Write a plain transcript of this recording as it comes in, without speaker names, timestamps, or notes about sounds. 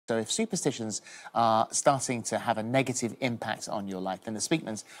So if superstitions are starting to have a negative impact on your life, then the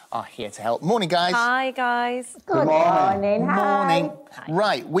Speakmans are here to help. Morning, guys. Hi, guys. Good morning. Morning. Hi.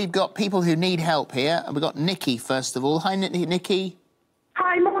 Right, we've got people who need help here. And we've got Nikki, first of all. Hi, Nikki.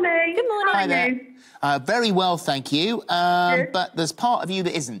 Hi, morning. Good morning. Hi there. Very well, thank you. But there's part of you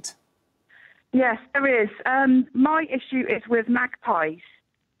that isn't. Yes, there is. My issue is with magpies.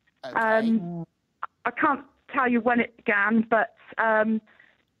 Okay. I can't tell you when it began, but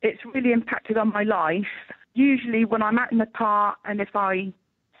it's really impacted on my life. Usually when I'm out in the car and if I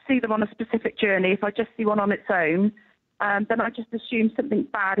see them on a specific journey, if I just see one on its own, then I just assume something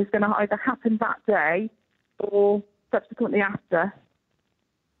bad is going to either happen that day or subsequently after.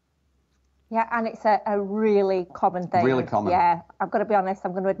 Yeah, and it's a really common thing. Really common. Yeah, I've got to be honest,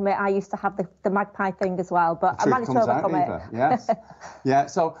 I'm going to admit I used to have the magpie thing as well, but I managed to overcome it. Yes. Yeah,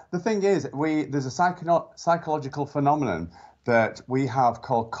 so the thing is, there's a psychological phenomenon that we have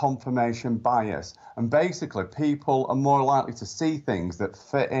called confirmation bias. And basically, people are more likely to see things that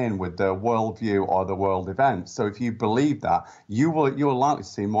fit in with their worldview or the world events. So if you believe that, you're likely to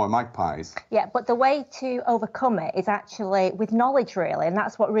see more magpies. Yeah, but the way to overcome it is actually with knowledge, really, and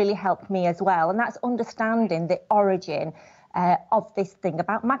that's what really helped me as well. And that's understanding the origin of this thing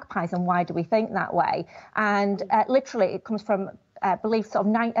about magpies and why do we think that way. And literally, it comes from I believe sort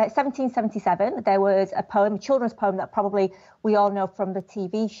of 1777, there was a poem, a children's poem that probably we all know from the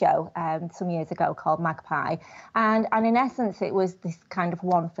TV show some years ago called Magpie. And in essence, it was this kind of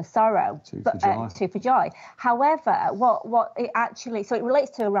one for sorrow, two for joy. However, what it actually, so it relates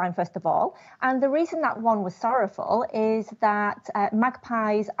to a rhyme first of all. And the reason that one was sorrowful is that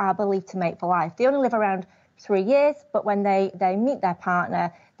magpies are believed to mate for life. They only live around 3 years, but when they meet their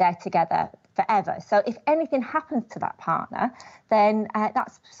partner, they're together forever. So if anything happens to that partner, then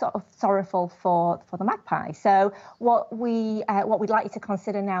that's sort of sorrowful for the magpie. So what we'd like you to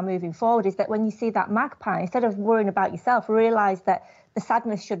consider now moving forward is that when you see that magpie, instead of worrying about yourself, realise that the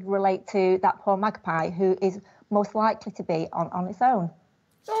sadness should relate to that poor magpie who is most likely to be on its own.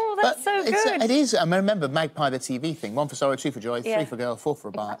 Oh, that's so good. It is. I remember Magpie, the TV thing. 1 for sorrow, 2 for joy, 3 for girl, 4 for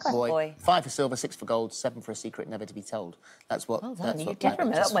a boy, 5 for silver, 6 for gold, 7 for a secret never to be told. That's what. Well done. That's You what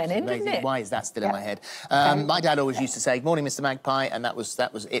definitely that went in, didn't it? Why is that still in my head? My dad always used to say, "Morning, Mr. Magpie," and that was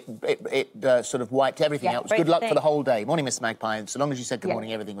it. It sort of wiped everything out. It was good luck for the whole day. Morning, Mr. Magpie. And so long as you said good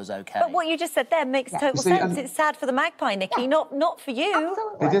morning, everything was okay. But what you just said there makes total sense. It's sad for the magpie, Nikki, not for you.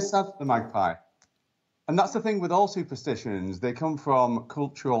 Absolutely. It is sad for the magpie. And that's the thing with all superstitions. They come from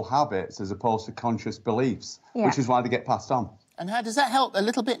cultural habits as opposed to conscious beliefs, which is why they get passed on. And how does that help a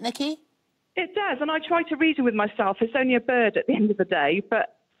little bit, Nikki? It does, and I try to reason with myself. It's only a bird at the end of the day,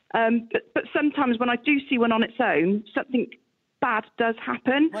 but sometimes when I do see one on its own, something bad does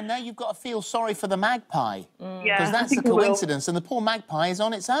happen. Well, now you've got to feel sorry for the magpie. Yeah, because that's a coincidence, and the poor magpie is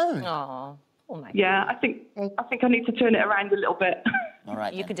on its own. Oh, poor magpie. Yeah, I think I need to turn it around a little bit. All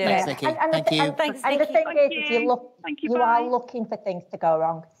right, you can do Thanks, it. Nikki. Thank you. Thanks, and the Nikki. thing is you are looking for things to go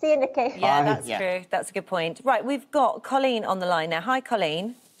wrong. See you, Nikki. Yeah, that's true. That's a good point. Right, we've got Colleen on the line now. Hi,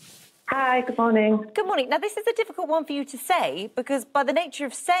 Colleen. Hi, good morning. Good morning. Now, this is a difficult one for you to say because by the nature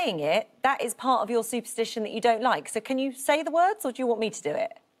of saying it, that is part of your superstition that you don't like. So can you say the words or do you want me to do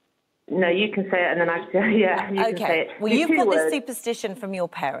it? No, you can say it and then I can you can say it. Well, you've got this superstition from your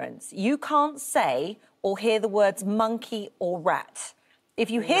parents. You can't say or hear the words monkey or rat. If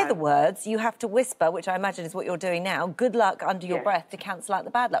you hear the words, you have to whisper, which I imagine is what you're doing now, good luck under your breath to cancel out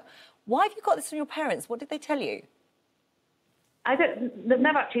the bad luck. Why have you got this from your parents? What did they tell you? They've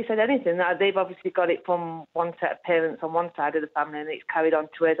never actually said anything. They've obviously got it from one set of parents on one side of the family and it's carried on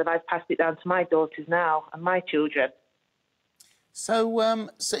to us and I've passed it down to my daughters now and my children. So,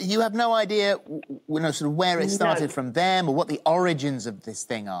 so you have no idea, sort of where it started from them or what the origins of this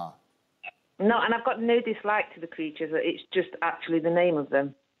thing are? No, and I've got no dislike to the creatures. It's just actually the name of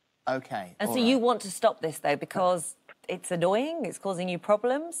them. OK. And so you want to stop this, though, because it's annoying? It's causing you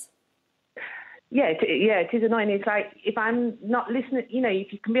problems? Yeah, it is annoying. It's like if I'm not listening,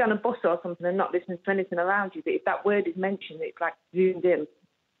 if you can be on a bus or something and not listening to anything around you, but if that word is mentioned, it's like zoomed in.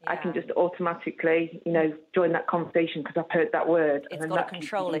 I can just automatically, join that conversation because I've heard that word. It's got to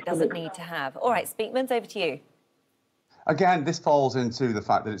control it, doesn't need to have. All right, Speakmans, over to you. Again, this falls into the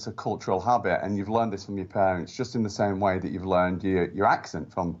fact that it's a cultural habit and you've learned this from your parents, just in the same way that you've learned your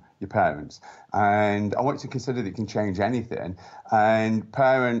accent from your parents. And I want you to consider that you can change anything. And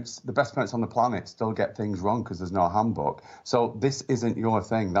parents, the best parents on the planet, still get things wrong because there's no handbook. So this isn't your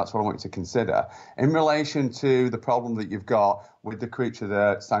thing. That's what I want you to consider. In relation to the problem that you've got with the creature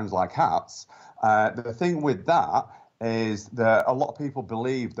that sounds like hats, the thing with that is that a lot of people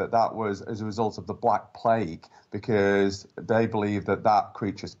believe that that was as a result of the Black Plague, because they believe that that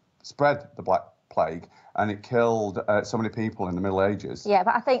creature spread the Black Plague and it killed so many people in the Middle Ages. Yeah,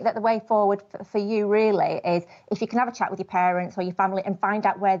 but I think that the way forward for you really is if you can have a chat with your parents or your family and find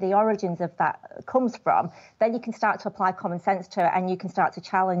out where the origins of that comes from, then you can start to apply common sense to it and you can start to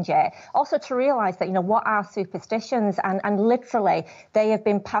challenge it. Also to realise that, you know, what are superstitions? And literally they have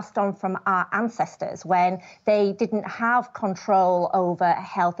been passed on from our ancestors when they didn't have control over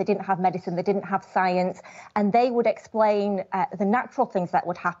health, they didn't have medicine, they didn't have science, and they would explain the natural things that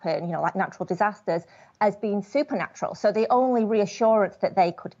would happen, you know, like natural disasters, as being supernatural. So the only reassurance that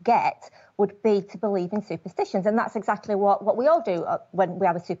they could get would be to believe in superstitions. And that's exactly what we all do when we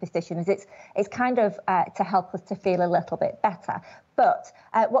have a superstition, is it's kind of to help us to feel a little bit better. But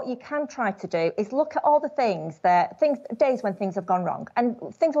what you can try to do is look at all the days when things have gone wrong. And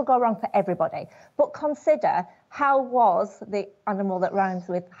things will go wrong for everybody. But consider, how was the animal that rhymes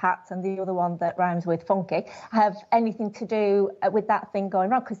with hat and the other one that rhymes with funky have anything to do with that thing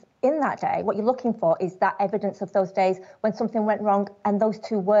going wrong? Because in that day, what you're looking for is that evidence of those days when something went wrong and those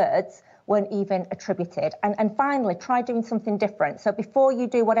two words weren't even attributed. And finally, try doing something different. So before you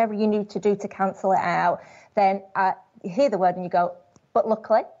do whatever you need to do to cancel it out, then you hear the word and you go, but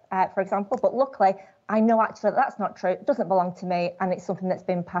luckily, for example, but luckily, I know actually that's not true. It doesn't belong to me, and it's something that's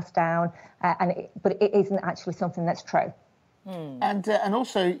been passed down, but it isn't actually something that's true. And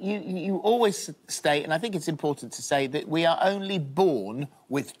also, you always state, and I think it's important to say, that we are only born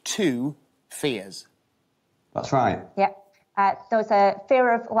with two fears. That's right. Yeah. There's a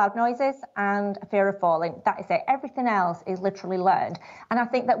fear of loud noises and a fear of falling. That is it. Everything else is literally learned. And I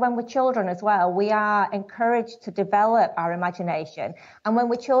think that when we're children as well, we are encouraged to develop our imagination. And when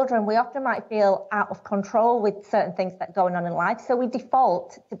we're children, we often might feel out of control with certain things that are going on in life. So we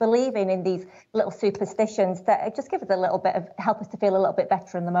default to believing in these little superstitions that just give us a little bit of, help us to feel a little bit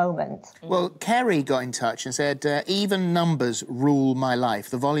better in the moment. Well, Kerry got in touch and said, even numbers rule my life.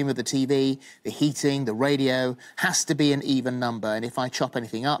 The volume of the TV, the heating, the radio has to be an even number, and if I chop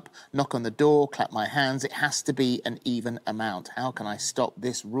anything up, knock on the door, clap my hands, it has to be an even amount. How can I stop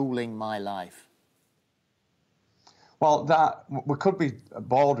this ruling my life? Well, that we could be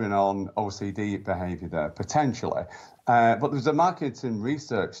bordering on OCD behaviour there, potentially. But there's a marketing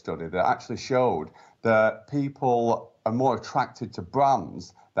research study that actually showed that people are more attracted to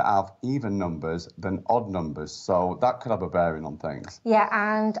brands that have even numbers than odd numbers. So that could have a bearing on things. Yeah,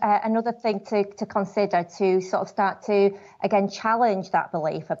 and another thing to consider to sort of start to, again, challenge that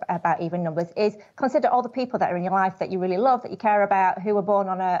belief about even numbers is consider all the people that are in your life that you really love, that you care about, who were born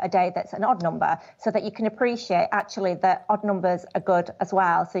on a day that's an odd number, so that you can appreciate actually that odd numbers are good as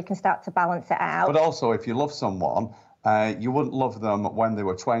well, so you can start to balance it out. But also, if you love someone, you wouldn't love them when they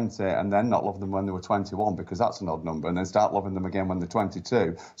were 20 and then not love them when they were 21, because that's an odd number, and then start loving them again when they're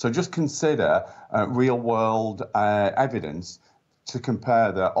 22. So just consider real-world evidence to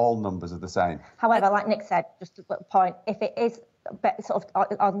compare that all numbers are the same. However, like Nick said, just a little point, if it is sort of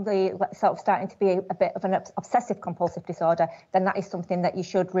on the sort of starting to be a bit of an obsessive-compulsive disorder, then that is something that you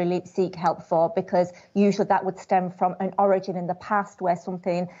should really seek help for, because usually that would stem from an origin in the past where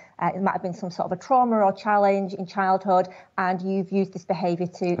something, it might have been some sort of a trauma or challenge in childhood, and you've used this behaviour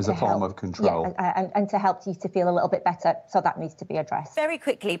as a form of control. Yeah, and to help you to feel a little bit better, so that needs to be addressed. Very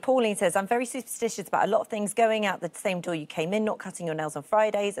quickly, Pauline says, I'm very superstitious about a lot of things, going out the same door you came in, not cutting your nails on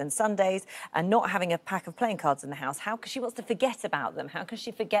Fridays and Sundays, and not having a pack of playing cards in the house. How, because she wants to forget about them. How can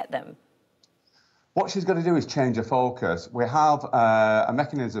she forget them? What she's got to do is change her focus. We have a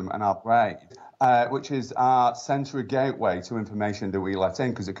mechanism in our brain, which is our sensory gateway to information that we let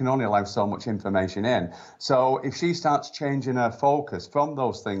in, because it can only allow so much information in. So if she starts changing her focus from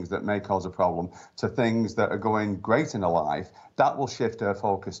those things that may cause a problem to things that are going great in her life, that will shift her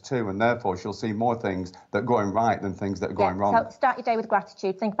focus too, and therefore she'll see more things that are going right than things that are going wrong. So start your day with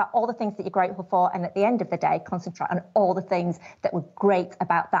gratitude, think about all the things that you're grateful for, and at the end of the day, concentrate on all the things that were great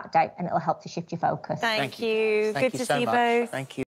about that day, and it'll help to shift your focus. Thank you. Good to see you both. Thank you.